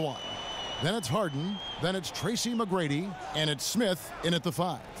Olajuwon. Then it's Harden. Then it's Tracy McGrady. And it's Smith in at the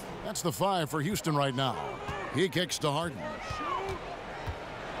 5. That's the 5 for Houston right now. He kicks to Harden.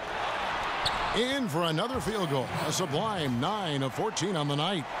 In for another field goal. A sublime 9 of 14 on the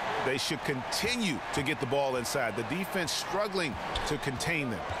night. They should continue to get the ball inside. The defense struggling to contain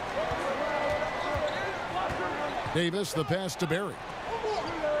them. Davis, the pass to Barry.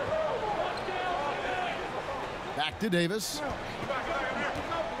 Back to Davis.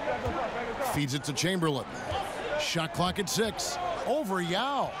 Feeds it to Chamberlain. Shot clock at 6. Over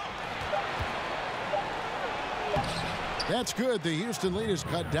Yao. That's good. The Houston lead is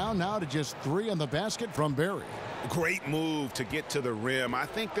cut down now to just 3 on the basket from Barry. Great move to get to the rim. I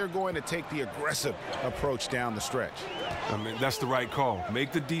think they're going to take the aggressive approach down the stretch. I mean, that's the right call.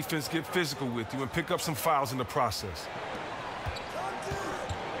 Make the defense get physical with you and pick up some fouls in the process.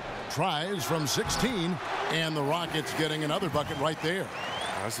 Tries from 16, and the Rockets getting another bucket right there.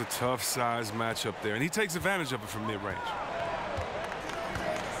 That's a tough size matchup there, and he takes advantage of it from mid-range.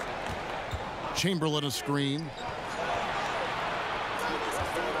 Chamberlain a screen.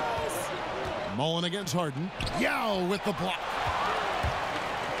 Mullen against Harden. Yao with the block.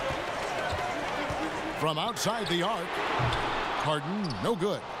 From outside the arc. Harden, no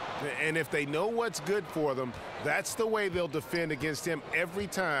good. And if they know what's good for them, that's the way they'll defend against him every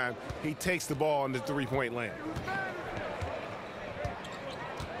time he takes the ball in the three-point land.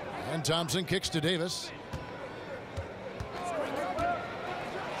 And Thompson kicks to Davis.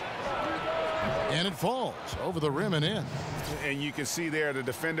 And it falls over the rim and in. And you can see there the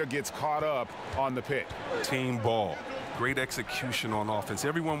defender gets caught up on the pick. Team ball. Great execution on offense.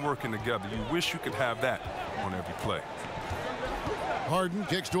 Everyone working together. You wish you could have that on every play. Harden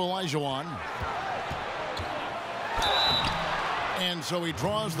kicks to Olajuwon. And so he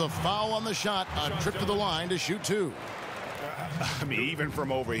draws the foul on the shot. A trip to the line to shoot 2. I mean, even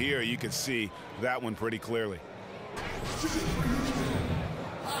from over here, you can see that one pretty clearly.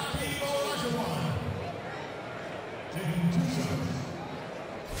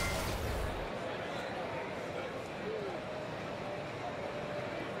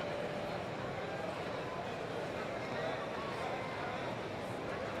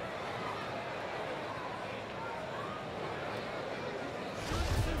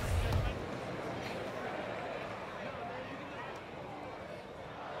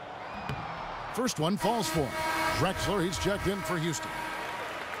 First one falls for him. Drexler, he's checked in for Houston.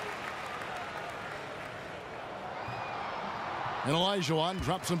 And Olajuwon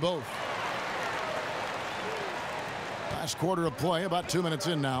drops them both. Last quarter of play, about 2 minutes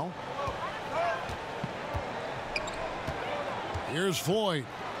in now. Here's Floyd.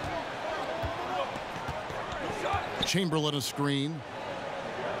 Chamberlain a screen.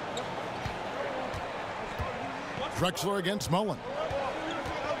 Drexler against Mullen.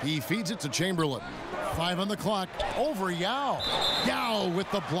 He feeds it to Chamberlain. 5 on the clock. Over Yao. Yao with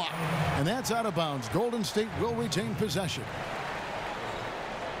the block. And that's out of bounds. Golden State will retain possession.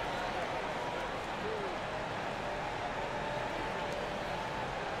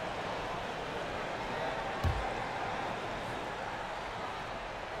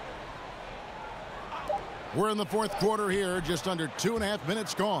 We're in the fourth quarter here. Just under 2.5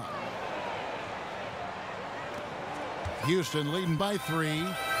 minutes gone. Houston leading by 3.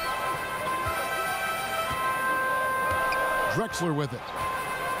 Drexler with it.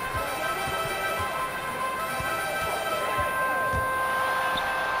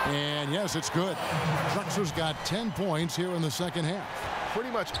 And yes, it's good. Drexler's got 10 points here in the second half. Pretty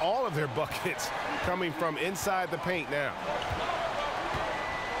much all of their buckets coming from inside the paint now.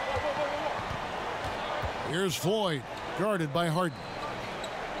 Here's Floyd, guarded by Harden.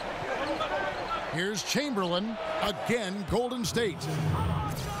 Here's Chamberlain, again Golden State.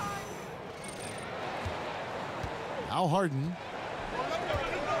 Now Harden.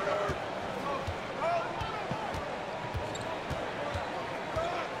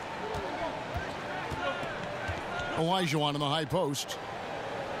 Olajuwon in the high post.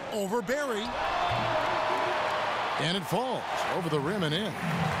 Over Barry. And it falls over the rim and in.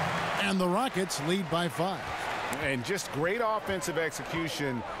 And the Rockets lead by 5. And just great offensive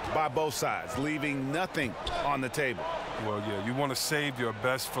execution by both sides, leaving nothing on the table. Well, yeah, you want to save your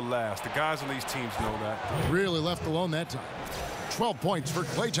best for last. The guys on these teams know that. Really left alone that time. 12 points for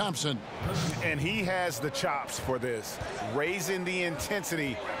Klay Thompson. And he has the chops for this, raising the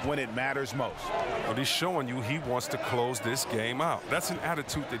intensity when it matters most. But he's showing you he wants to close this game out. That's an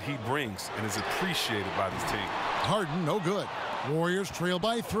attitude that he brings and is appreciated by this team. Harden, no good. Warriors trail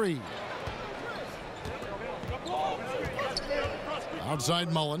by 3.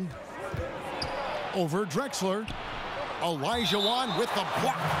 Outside Mullen. Over Drexler. Olajuwon with the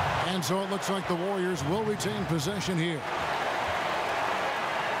block. And so it looks like the Warriors will retain possession here.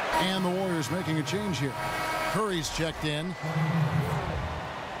 And the Warriors making a change here. Curry's checked in.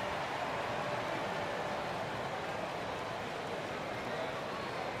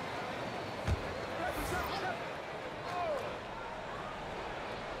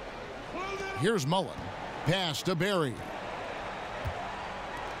 Here's Mullen. Pass to Barry.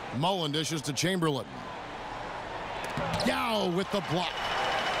 Mullen dishes to Chamberlain. Yao with the block.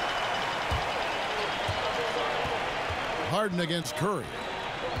 Harden against Curry.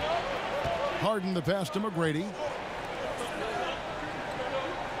 Harden the pass to McGrady.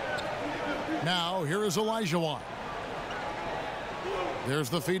 Now here is Olajuwon. There's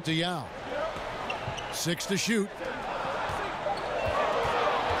the feed to Yao. 6 to shoot.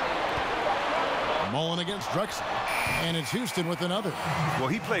 Mullen against Drexler. And it's Houston with another. Well,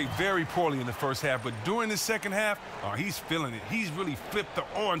 he played very poorly in the first half, but during the second half, he's feeling it. He's really flipped the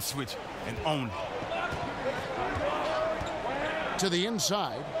on switch and owned it. To the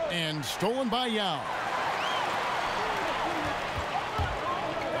inside and stolen by Yao.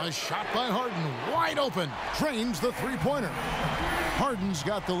 A shot by Harden, wide open, drains the three-pointer. Harden's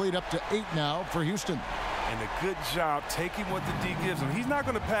got the lead up to 8 now for Houston. And a good job taking what the D gives him. He's not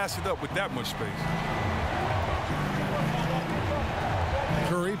going to pass it up with that much space.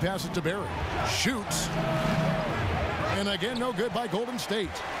 Curry passes to Barry. Shoots. And again, no good by Golden State.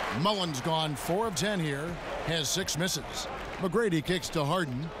 Mullen's gone 4 of 10 here. Has 6 misses. McGrady kicks to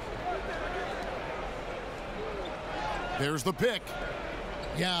Harden. There's the pick.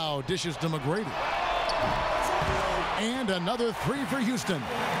 Yao dishes to McGrady. And another 3 for Houston.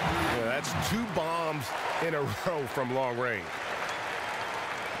 Yeah, that's 2 bombs in a row from long range.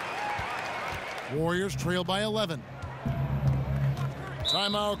 Warriors trail by 11.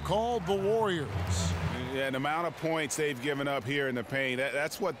 Timeout called the Warriors. Yeah, the amount of points they've given up here in the paint,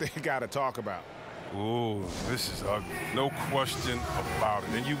 that's what they got to talk about. Ooh, this is ugly. No question about it.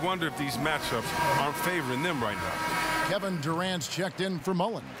 And you wonder if these matchups aren't favoring them right now. Kevin Durant's checked in for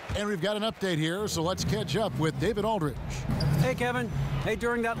Mullen. And we've got an update here, so let's catch up with David Aldridge. Hey, Kevin. Hey,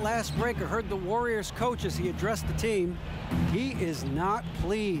 during that last break, I heard the Warriors coach as he addressed the team. He is not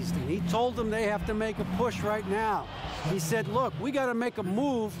pleased, and he told them they have to make a push right now. He said, look, we got to make a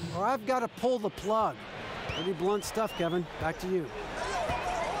move, or I've got to pull the plug. Pretty blunt stuff, Kevin. Back to you.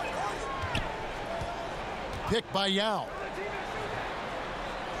 Pick by Yao.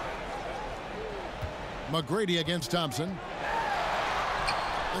 McGrady against Thompson.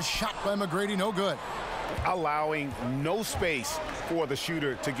 The shot by McGrady, no good. Allowing no space for the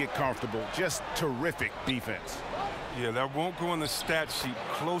shooter to get comfortable. Just terrific defense. Yeah, that won't go on the stat sheet.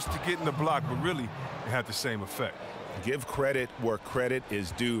 Close to getting the block, but really it had the same effect. Give credit where credit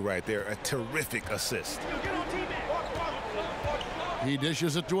is due right there. A terrific assist. He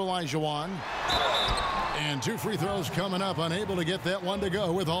dishes it to Olajuwon. And 2 free throws coming up. Unable to get that one to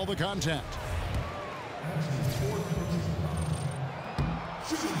go with all the contact.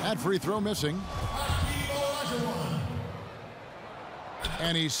 That free throw missing.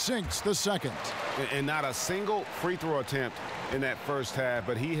 And he sinks the second. And not a single free throw attempt in that first half,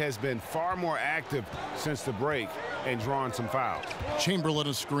 but he has been far more active since the break and drawn some fouls. Chamberlain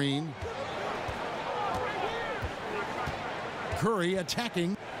a screen. Curry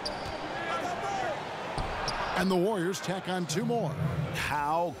attacking. And the Warriors tack on 2 more.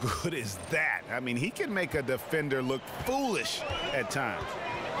 How good is that? I mean, he can make a defender look foolish at times.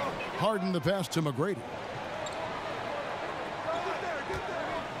 Harden the pass to McGrady.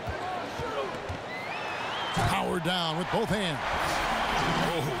 Power down with both hands.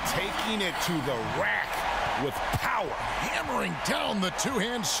 Oh, taking it to the rack with power. Hammering down the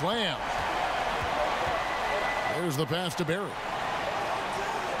two-hand slam. There's the pass to Barry.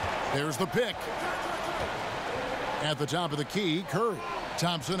 There's the pick. At the top of the key, Curry.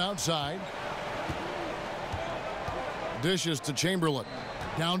 Thompson outside. Dishes to Chamberlain.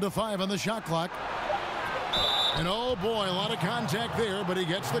 Down to 5 on the shot clock. And oh boy, a lot of contact there, but he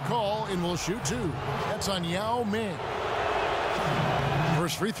gets the call and will shoot 2. That's on Yao Ming.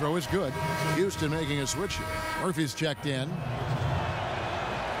 First free throw is good. Houston making a switch here. Murphy's checked in.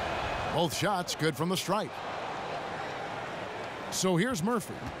 Both shots good from the stripe. So here's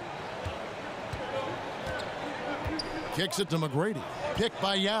Murphy. Kicks it to McGrady. Picked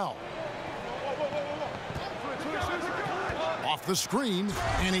by Yao. Off the screen,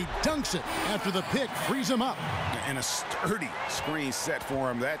 and he dunks it after the pick frees him up. And a sturdy screen set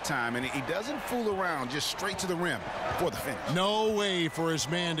for him that time, and he doesn't fool around, just straight to the rim for the finish. No way for his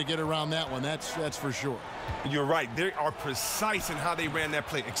man to get around that one. That's for sure. You're right. They are precise in how they ran that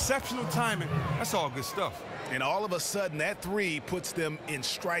play. Exceptional timing. That's all good stuff. And all of a sudden, that 3 puts them in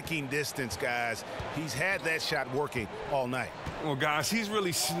striking distance, guys. He's had that shot working all night. Well, guys, he's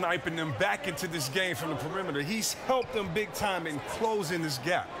really sniping them back into this game from the perimeter. He's helped them big time in closing this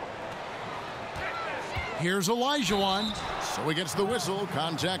gap. Here's Olajuwon. So he gets the whistle.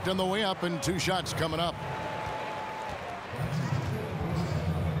 Contact on the way up, and 2 shots coming up.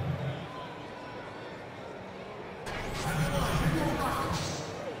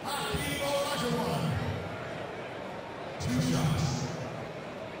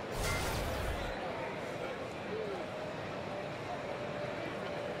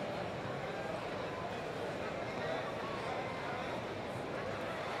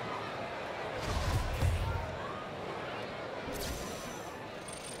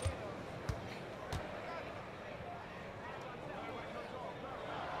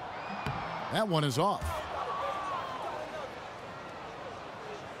 That one is off.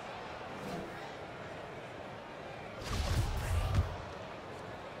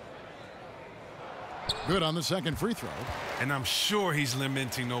 Good on the second free throw. And I'm sure he's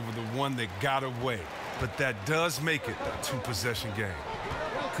lamenting over the one that got away. But that does make it a 2-possession game.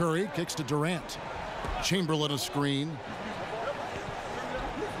 Curry kicks to Durant. Chamberlain a screen.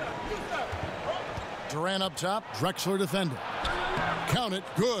 Durant up top. Drexler defending. Count it.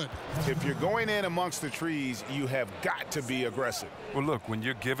 Good. If you're going in amongst the trees, you have got to be aggressive. Well, look, when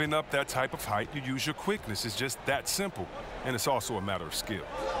you're giving up that type of height, you use your quickness. It's just that simple. And it's also a matter of skill.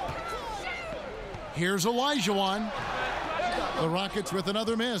 Here's Olajuwon. The Rockets with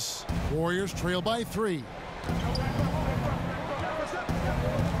another miss. Warriors trail by 3.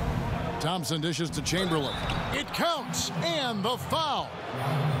 Thompson dishes to Chamberlain. It counts, and the foul.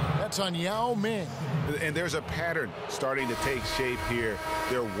 That's on Yao Ming. And there's a pattern starting to take shape here.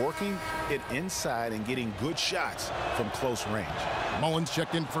 They're working it inside and getting good shots from close range. Mullins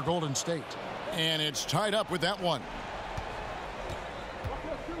checked in for Golden State. And it's tied up with that one.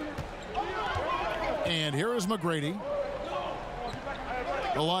 And here is McGrady.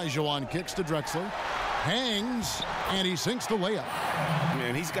 Olajuwon kicks to Drexler. Hangs, and he sinks the layup.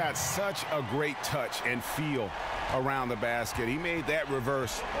 Man, he's got such a great touch and feel around the basket. He made that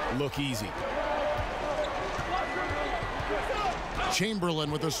reverse look easy. Chamberlain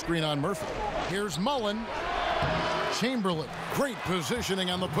with a screen on Murphy. Here's Mullen. Chamberlain, great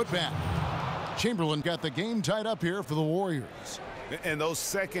positioning on the putback. Chamberlain got the game tied up here for the Warriors. And those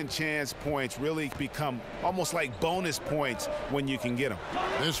second chance points really become almost like bonus points when you can get them.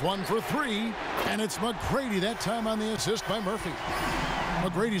 This one for 3, and it's McGrady that time on the assist by Murphy.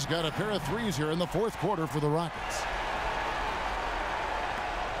 McGrady's got a pair of 3s here in the 4th quarter for the Rockets.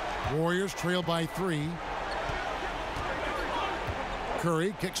 Warriors trail by 3.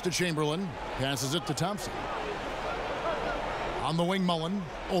 Curry kicks to Chamberlain, passes it to Thompson. On the wing, Mullen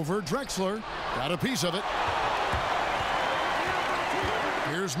over Drexler, got a piece of it.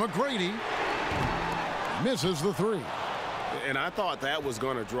 Here's McGrady, misses the 3. And I thought that was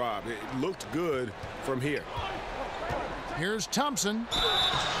going to drop. It looked good from here. Here's Thompson,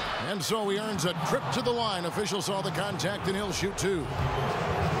 and so he earns a trip to the line. Official saw the contact, and he'll shoot 2.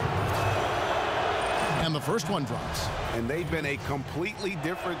 And the first one drops. And they've been a completely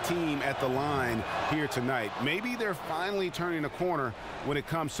different team at the line here tonight. Maybe they're finally turning a corner when it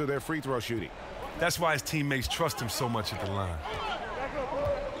comes to their free throw shooting. That's why his teammates trust him so much at the line.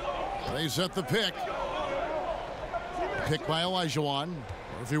 They set the pick. Pick by Olajuwon.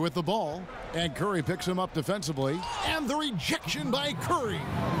 Murphy with the ball. And Curry picks him up defensively. And the rejection by Curry.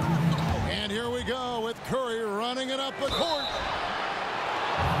 And here we go with Curry running it up the court.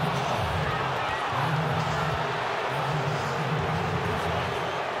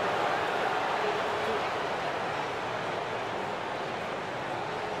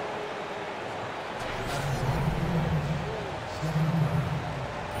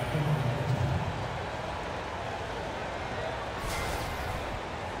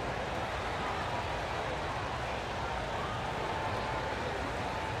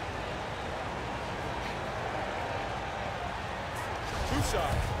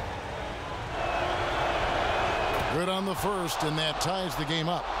 shot. Good on the first, and that ties the game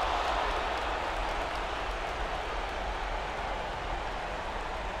up.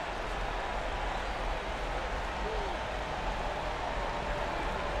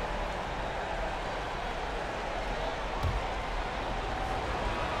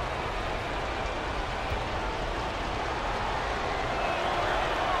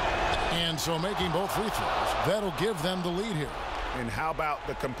 And so making both free throws, that'll give them the lead here. And how about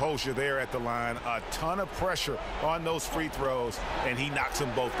the composure there at the line? A ton of pressure on those free throws, and he knocks them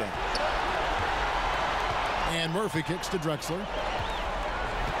both in. And Murphy kicks to Drexler.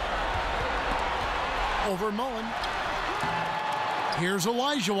 Over Mullen. Here's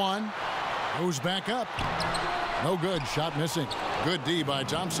Olajuwon. Goes back up. No good. Shot missing. Good D by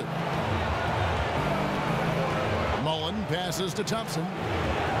Thompson. Mullen passes to Thompson.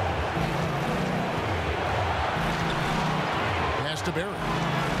 To Barry.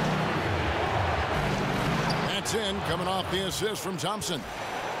 That's in, coming off the assist from Thompson.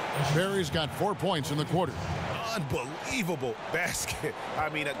 Barry's got 4 points in the quarter. Unbelievable basket. I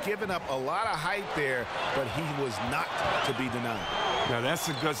mean, giving up a lot of height there, but he was not to be denied. Now, that's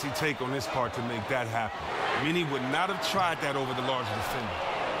a gutsy take on his part to make that happen. Many would not have tried that over the larger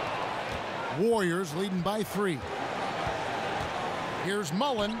defender. Warriors leading by 3. Here's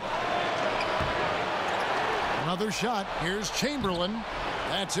Mullen. Another shot. Here's Chamberlain.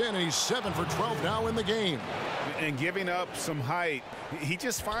 That's in. He's 7 for 12 now in the game. And giving up some height, he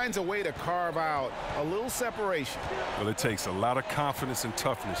just finds a way to carve out a little separation. Well, it takes a lot of confidence and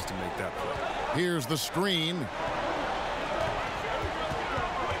toughness to make that play. Here's the screen.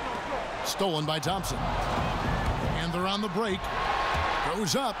 Stolen by Thompson. And they're on the break.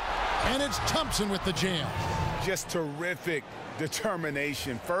 Goes up. And it's Thompson with the jam. Just terrific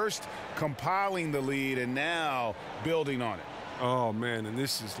determination. First compiling the lead and now building on it. Oh, man, and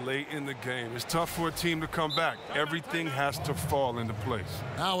this is late in the game. It's tough for a team to come back. Everything has to fall into place.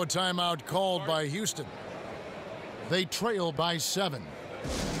 Now a timeout called by Houston. They trail by 7.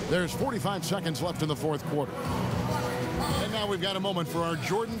 There's 45 seconds left in the fourth quarter. And now we've got a moment for our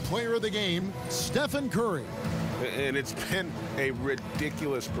Jordan player of the game, Stephen Curry. And it's been a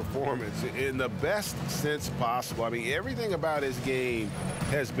ridiculous performance in the best sense possible. I mean, everything about his game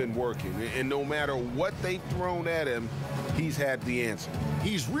has been working. And no matter what they've thrown at him, he's had the answer.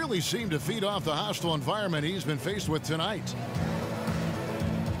 He's really seemed to feed off the hostile environment he's been faced with tonight.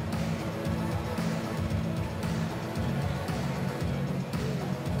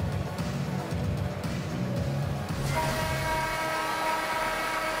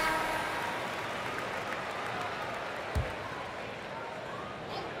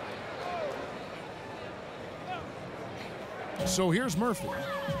 So here's Murphy.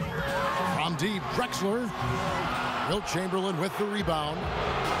 From deep, Drexler. Wilt Chamberlain with the rebound.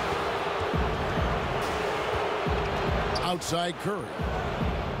 Outside Curry.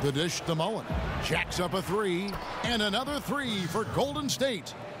 The dish to Mullen. Jacks up a 3. And another 3 for Golden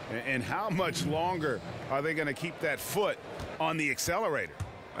State. And how much longer are they going to keep that foot on the accelerator?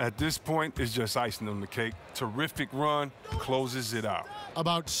 At this point, it's just icing on the cake. Terrific run, closes it out.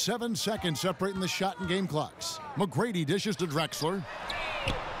 About 7 seconds separating the shot and game clocks. McGrady dishes to Drexler.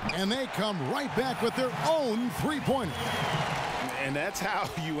 And they come right back with their own three-pointer. And that's how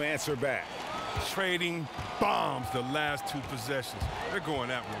you answer back. Trading bombs the last 2 possessions. They're going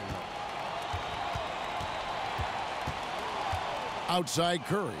that one. Outside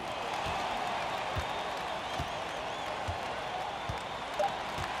Curry.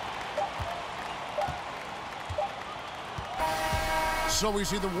 So we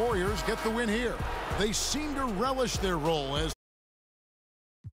see the Warriors get the win here. They seem to relish their role as